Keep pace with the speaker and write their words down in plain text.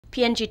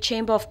PNG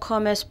Chamber of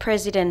Commerce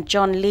President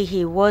John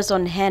Leahy was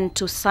on hand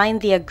to sign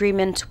the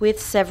agreement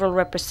with several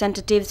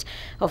representatives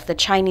of the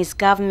Chinese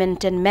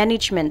government and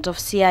management of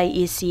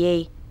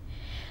CIECA.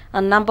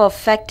 A number of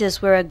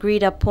factors were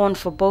agreed upon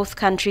for both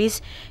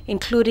countries,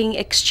 including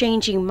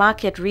exchanging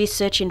market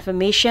research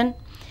information,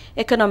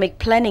 economic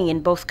planning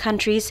in both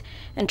countries,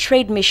 and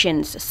trade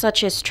missions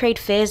such as trade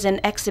fairs and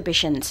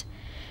exhibitions.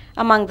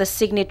 Among the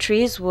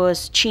signatories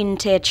was Chin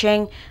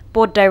Te-cheng,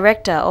 Board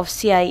Director of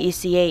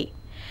CIECA.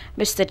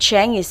 Mr.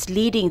 Cheng is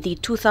leading the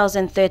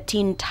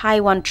 2013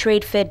 Taiwan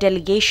Trade Fair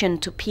delegation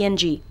to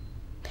PNG.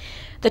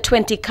 The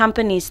 20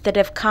 companies that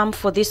have come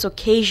for this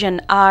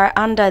occasion are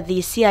under the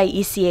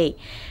CIECA.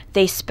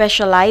 They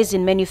specialize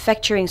in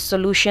manufacturing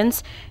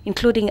solutions,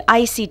 including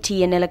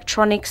ICT and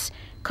electronics,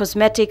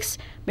 cosmetics,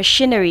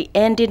 machinery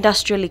and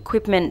industrial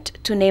equipment,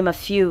 to name a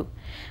few.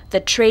 The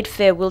trade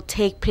fair will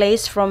take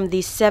place from the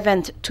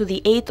 7th to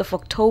the 8th of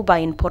October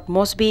in Port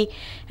Moresby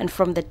and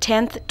from the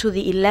 10th to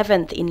the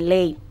 11th in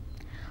Lae.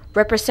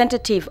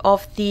 Representative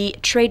of the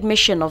Trade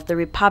Mission of the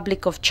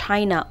Republic of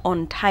China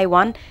on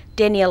Taiwan,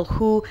 Daniel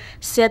Hu,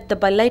 said the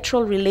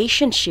bilateral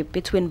relationship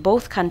between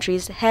both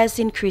countries has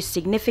increased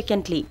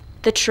significantly.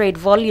 The trade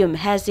volume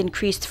has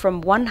increased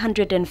from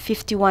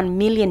 $151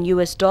 million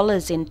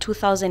in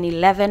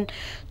 2011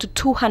 to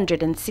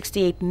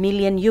 $268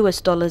 million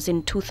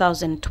in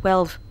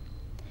 2012.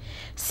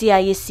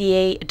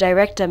 CIECA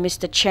Director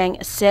Mr. Cheng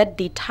said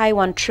the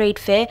Taiwan Trade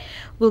Fair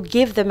will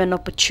give them an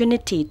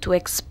opportunity to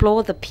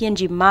explore the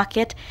PNG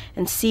market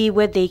and see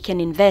where they can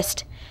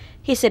invest.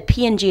 He said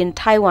PNG and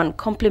Taiwan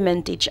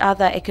complement each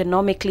other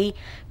economically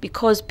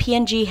because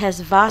PNG has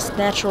vast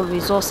natural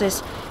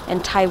resources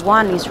and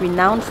Taiwan is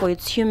renowned for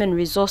its human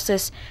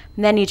resources,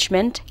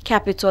 management,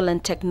 capital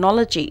and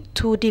technology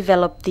to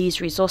develop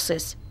these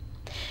resources.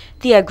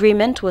 The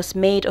agreement was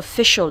made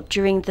official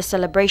during the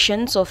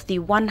celebrations of the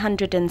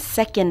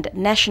 102nd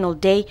National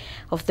Day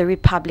of the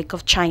Republic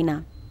of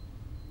China.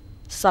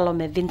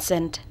 Salome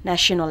Vincent,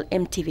 National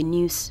MTV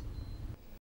News.